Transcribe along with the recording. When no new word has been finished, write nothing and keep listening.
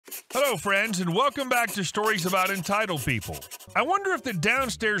Hello, friends, and welcome back to Stories About Entitled People. I wonder if the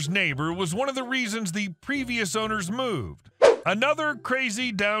downstairs neighbor was one of the reasons the previous owners moved. Another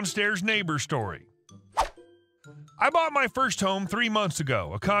crazy downstairs neighbor story. I bought my first home 3 months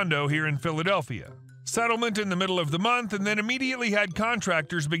ago, a condo here in Philadelphia. Settlement in the middle of the month, and then immediately had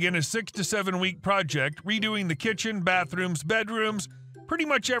contractors begin a 6 to 7 week project redoing the kitchen, bathrooms, bedrooms, pretty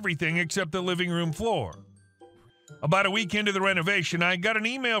much everything except the living room floor. About a week into the renovation, I got an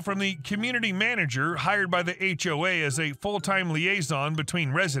email from the community manager hired by the HOA as a full-time liaison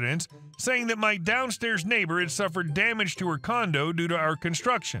between residents, saying that my downstairs neighbor had suffered damage to her condo due to our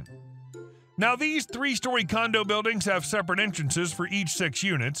construction. Now, these 3-story condo buildings have separate entrances for each 6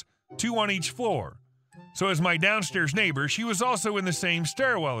 units, 2 on each floor. So as my downstairs neighbor, she was also in the same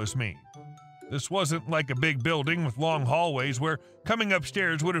stairwell as me. This wasn't like a big building with long hallways where coming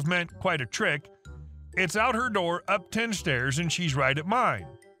upstairs would have meant quite a trick. It's out her door, up 10 stairs, and she's right at mine.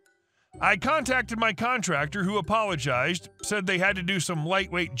 I contacted my contractor, who apologized, said they had to do some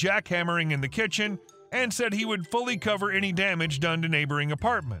lightweight jackhammering in the kitchen, and said he would fully cover any damage done to neighboring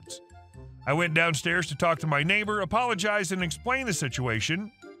apartments. I went downstairs to talk to my neighbor, apologized, and explain the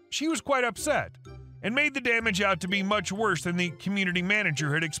situation. She was quite upset, and made the damage out to be much worse than the community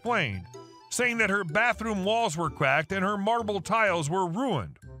manager had explained, saying that her bathroom walls were cracked and her marble tiles were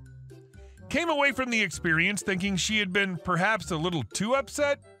ruined. Came away from the experience thinking she had been perhaps a little too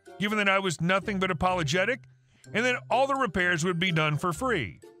upset, given that I was nothing but apologetic, and that all the repairs would be done for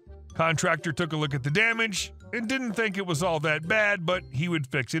free. Contractor took a look at the damage and didn't think it was all that bad, but he would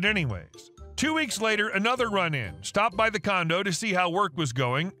fix it anyways. 2 weeks later, another run-in, stopped by the condo to see how work was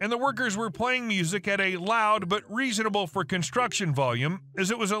going, and the workers were playing music at a loud but reasonable for construction volume,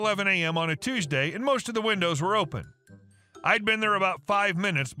 as it was 11 a.m. on a Tuesday and most of the windows were open. I'd been there about 5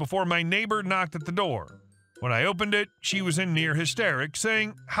 minutes before my neighbor knocked at the door. When I opened it, she was in near hysterics,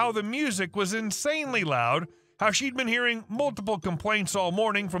 saying how the music was insanely loud, how she'd been hearing multiple complaints all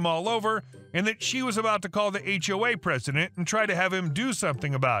morning from all over, and that she was about to call the HOA president and try to have him do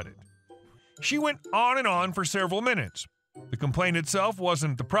something about it. She went on and on for several minutes. The complaint itself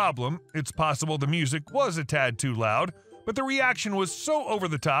wasn't the problem. It's possible the music was a tad too loud, but the reaction was so over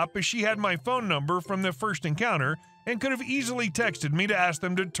the top as she had my phone number from the first encounter and could have easily texted me to ask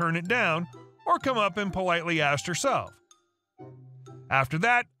them to turn it down or come up and politely asked herself. After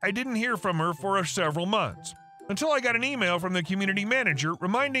that, I didn't hear from her for several months, until I got an email from the community manager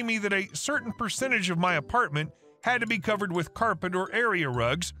reminding me that a certain percentage of my apartment had to be covered with carpet or area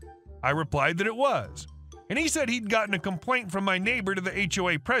rugs. I replied that it was, and he said he'd gotten a complaint from my neighbor to the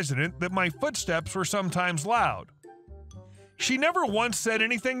HOA president that my footsteps were sometimes loud. She never once said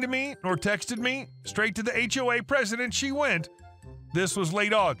anything to me nor texted me. Straight to the HOA president she went. This was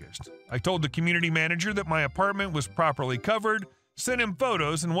late August. I told the community manager that my apartment was properly covered, sent him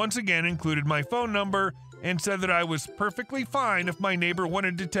photos, and once again included my phone number and said that I was perfectly fine if my neighbor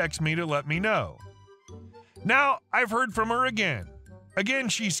wanted to text me to let me know. Now, I've heard from her again. Again,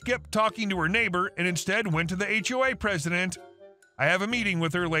 she skipped talking to her neighbor and instead went to the HOA president. I have a meeting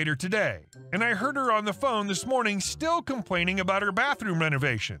with her later today, and I heard her on the phone this morning still complaining about her bathroom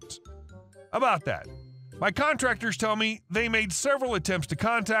renovations. About that, my contractors tell me they made several attempts to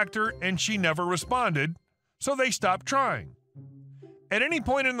contact her and she never responded, so they stopped trying. At any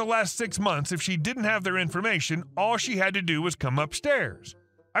point in the last 6 months, if she didn't have their information, all she had to do was come upstairs.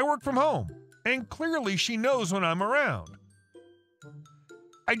 I work from home, and clearly she knows when I'm around.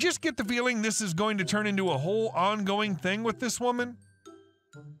 I just get the feeling this is going to turn into a whole ongoing thing with this woman.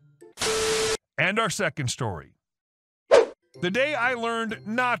 And our second story. The day I learned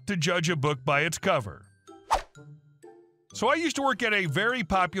not to judge a book by its cover. So I used to work at a very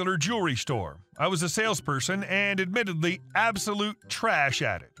popular jewelry store. I was a salesperson and admittedly absolute trash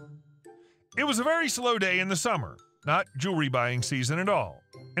at it. It was a very slow day in the summer, not jewelry buying season at all.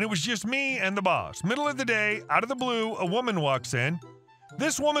 And it was just me and the boss. Middle of the day, out of the blue, a woman walks in.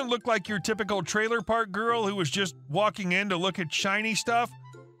 This woman looked like your typical trailer park girl who was just walking in to look at shiny stuff,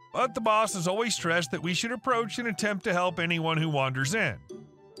 but the boss has always stressed that we should approach and attempt to help anyone who wanders in.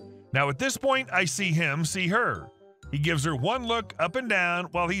 Now at this point, I see him see her. He gives her one look up and down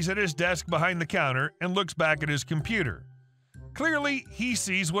while he's at his desk behind the counter and looks back at his computer. Clearly, he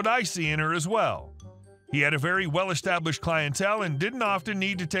sees what I see in her as well. He had a very well-established clientele and didn't often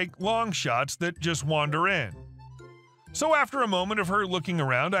need to take long shots that just wander in. So after a moment of her looking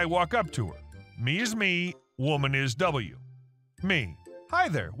around, I walk up to her. Me is me, woman is W. Me. Hi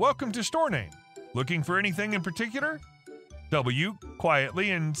there, welcome to store name. Looking for anything in particular? W,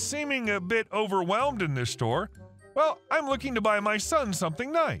 quietly and seeming a bit overwhelmed in this store. Well, I'm looking to buy my son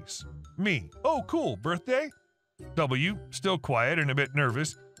something nice. Me. Oh, cool, birthday? W, still quiet and a bit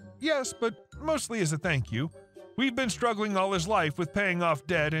nervous. Yes, but mostly as a thank you. We've been struggling all his life with paying off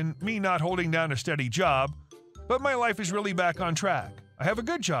debt and me not holding down a steady job, but my life is really back on track. I have a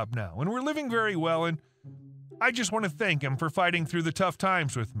good job now, and we're living very well, and I just want to thank him for fighting through the tough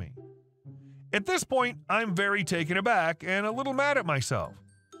times with me. At this point, I'm very taken aback and a little mad at myself.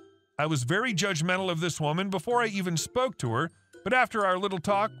 I was very judgmental of this woman before I even spoke to her, but after our little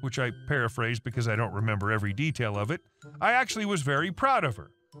talk, which I paraphrased because I don't remember every detail of it, I actually was very proud of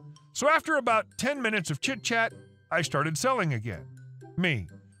her. So after about 10 minutes of chit-chat, I started selling again. Me: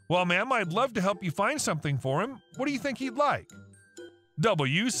 well, ma'am, I'd love to help you find something for him. What do you think he'd like?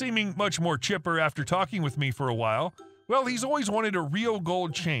 W, seeming much more chipper after talking with me for a while: well, he's always wanted a real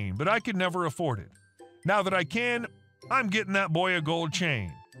gold chain, but I could never afford it. Now that I can, I'm getting that boy a gold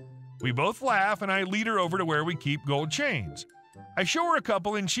chain. We both laugh, and I lead her over to where we keep gold chains. I show her a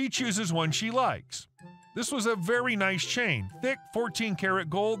couple, and she chooses one she likes. This was a very nice chain, thick 14-karat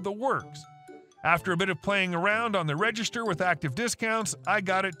gold, the works. After a bit of playing around on the register with active discounts, I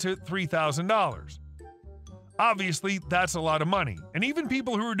got it to $3,000. Obviously, that's a lot of money, and even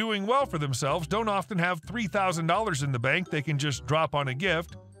people who are doing well for themselves don't often have $3,000 in the bank they can just drop on a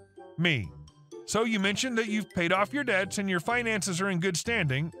gift. Me: so you mentioned that you've paid off your debts and your finances are in good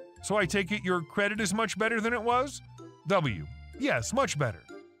standing, so I take it your credit is much better than it was? W: yes, much better.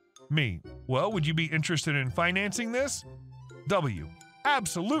 Me: well, would you be interested in financing this? W: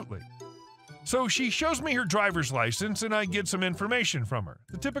 absolutely. So she shows me her driver's license and I get some information from her,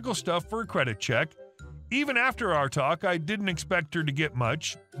 the typical stuff for a credit check. Even after our talk, I didn't expect her to get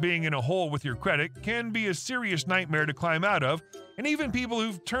much. Being in a hole with your credit can be a serious nightmare to climb out of, and even people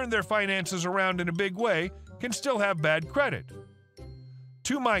who've turned their finances around in a big way can still have bad credit.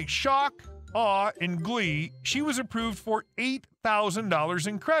 To my shock, awe, and glee, she was approved for $8,000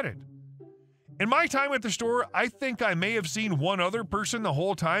 in credit. In my time at the store, I think I may have seen one other person the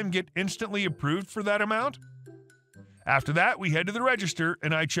whole time get instantly approved for that amount. After that, we head to the register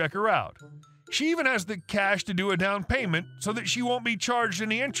and I check her out. She even has the cash to do a down payment so that she won't be charged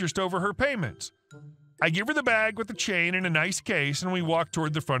any interest over her payments. I give her the bag with the chain in a nice case and we walk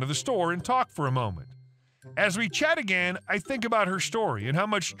toward the front of the store and talk for a moment. As we chat again, I think about her story and how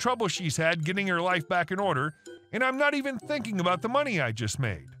much trouble she's had getting her life back in order, and I'm not even thinking about the money I just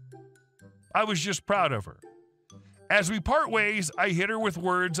made. I was just proud of her. As we part ways, I hit her with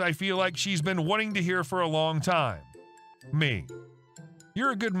words I feel like she's been wanting to hear for a long time. Me: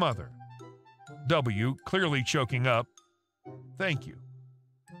 you're a good mother. W, clearly choking up: thank you.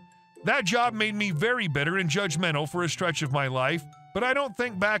 That job made me very bitter and judgmental for a stretch of my life, but I don't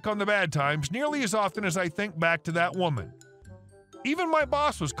think back on the bad times nearly as often as I think back to that woman. Even my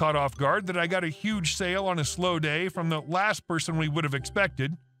boss was caught off guard that I got a huge sale on a slow day from the last person we would have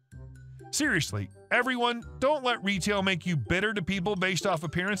expected. Seriously, everyone, don't let retail make you bitter to people based off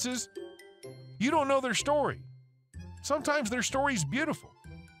appearances. You don't know their story. Sometimes their story's beautiful.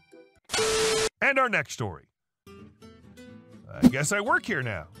 And our next story. I guess I work here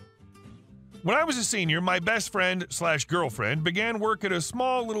now. When I was a senior, my best friend/girlfriend began work at a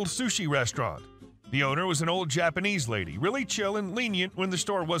small little sushi restaurant. The owner was an old Japanese lady, really chill and lenient when the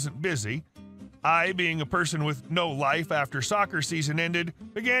store wasn't busy. I, being a person with no life after soccer season ended,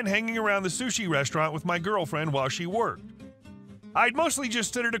 began hanging around the sushi restaurant with my girlfriend while she worked. I'd mostly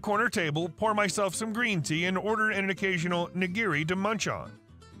just sit at a corner table, pour myself some green tea, and order an occasional nigiri to munch on.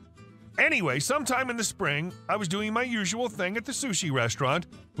 Anyway, sometime in the spring, I was doing my usual thing at the sushi restaurant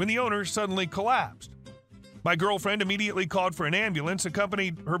when the owner suddenly collapsed. My girlfriend immediately called for an ambulance,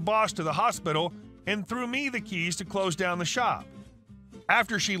 accompanied her boss to the hospital, and threw me the keys to close down the shop.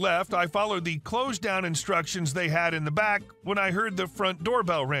 After she left, I followed the close down instructions they had in the back when I heard the front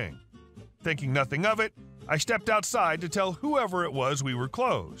doorbell ring. Thinking nothing of it, I stepped outside to tell whoever it was we were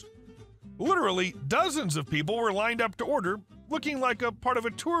closed. Literally, dozens of people were lined up to order, looking like a part of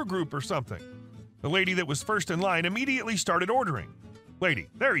a tour group or something. The lady that was first in line immediately started ordering. Lady,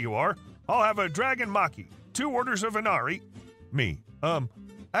 there you are. I'll have a Dragon Maki, 2 orders of Inari. Me,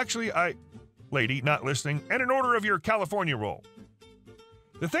 actually, Lady, not listening, and an order of your California roll.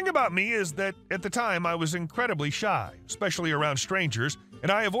 The thing about me is that at the time I was incredibly shy, especially around strangers,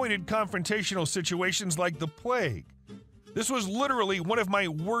 and I avoided confrontational situations like the plague. This was literally one of my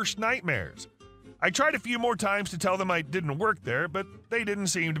worst nightmares. I tried a few more times to tell them I didn't work there, but they didn't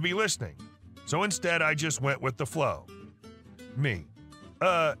seem to be listening. So instead, I just went with the flow. Me,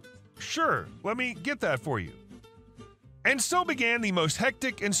 sure, let me get that for you. And so began the most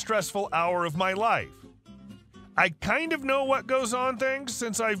hectic and stressful hour of my life. I kind of know what goes on things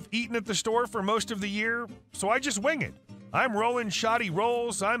since I've eaten at the store for most of the year, so I just wing it. I'm rolling shoddy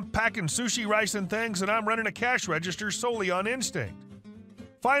rolls, I'm packing sushi rice and things, and I'm running a cash register solely on instinct.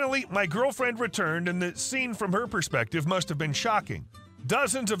 Finally, my girlfriend returned, and the scene from her perspective must have been shocking.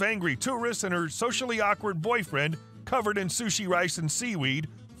 Dozens of angry tourists and her socially awkward boyfriend covered in sushi rice and seaweed,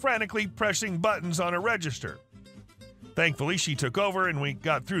 frantically pressing buttons on a register. Thankfully, she took over and we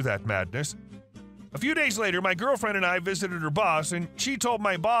got through that madness. A few days later, my girlfriend and I visited her boss, and she told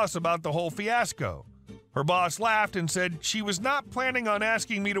my boss about the whole fiasco. Her boss laughed and said she was not planning on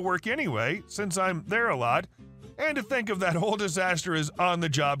asking me to work anyway, since I'm there a lot, and to think of that whole disaster as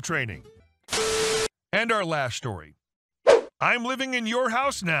on-the-job training. And our last story. I'm living in your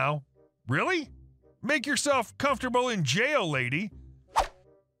house now. Really? Make yourself comfortable in jail, lady.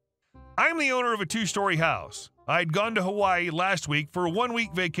 I'm the owner of a 2-story house. I'd gone to Hawaii last week for a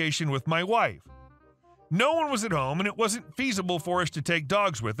 1-week vacation with my wife. No one was at home, and it wasn't feasible for us to take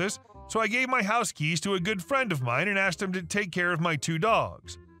dogs with us, so I gave my house keys to a good friend of mine and asked him to take care of my 2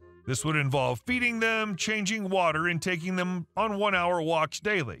 dogs. This would involve feeding them, changing water, and taking them on 1-hour walks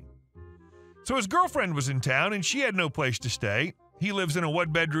daily. So his girlfriend was in town, and she had no place to stay. He lives in a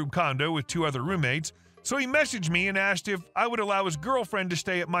 1-bedroom condo with 2 other roommates, so he messaged me and asked if I would allow his girlfriend to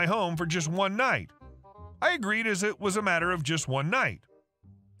stay at my home for just 1 night. I agreed, as it was a matter of just 1 night.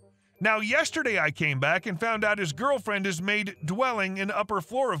 Now, yesterday I came back and found out his girlfriend has made dwelling an upper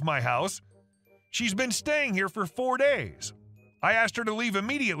floor of my house. She's been staying here for 4 days. I asked her to leave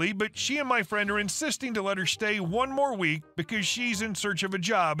immediately, but she and my friend are insisting to let her stay 1 more week because she's in search of a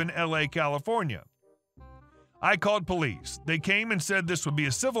job in LA, California. I called police. They came and said this would be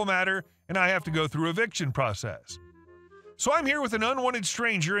a civil matter and I have to go through eviction process. So I'm here with an unwanted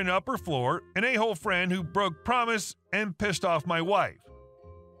stranger in upper floor, an a-hole friend who broke promise and pissed off my wife.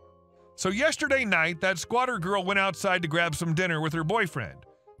 So yesterday night, that squatter girl went outside to grab some dinner with her boyfriend.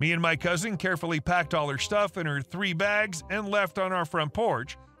 Me and my cousin carefully packed all her stuff in her 3 bags and left on our front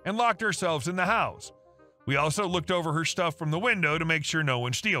porch and locked ourselves in the house. We also looked over her stuff from the window to make sure no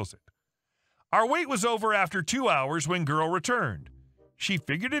one steals it. Our wait was over after 2 hours when girl returned. She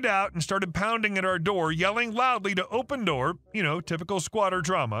figured it out and started pounding at our door, yelling loudly to open door, typical squatter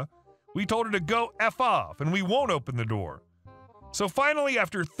drama. We told her to go F off and we won't open the door. So finally,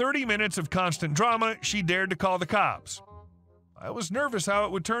 after 30 minutes of constant drama, she dared to call the cops. I was nervous how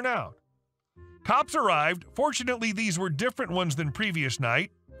it would turn out. Cops arrived. Fortunately, these were different ones than previous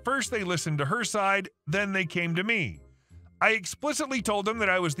night. First, they listened to her side, then they came to me. I explicitly told them that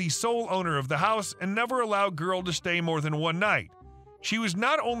I was the sole owner of the house and never allowed girl to stay more than 1 night. She was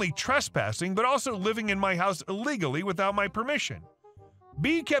not only trespassing, but also living in my house illegally without my permission.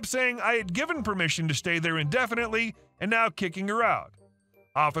 B kept saying I had given permission to stay there indefinitely and now kicking her out.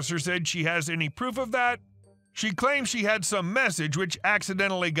 Officer said she has any proof of that. She claims she had some message which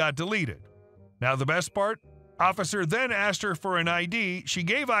accidentally got deleted. Now the best part? Officer then asked her for an ID. She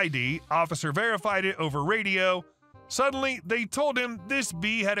gave ID. Officer verified it over radio. Suddenly, they told him this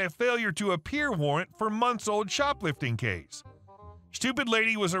B had a failure to appear warrant for months-old shoplifting case. Stupid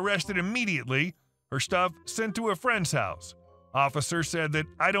lady was arrested immediately. Her stuff sent to a friend's house. Officer said that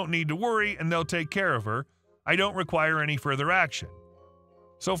I don't need to worry and they'll take care of her. I don't require any further action.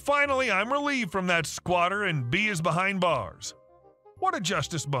 So finally, I'm relieved from that squatter and B is behind bars. What a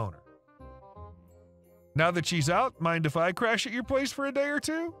justice boner. Now that she's out, mind if I crash at your place for a day or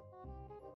 2?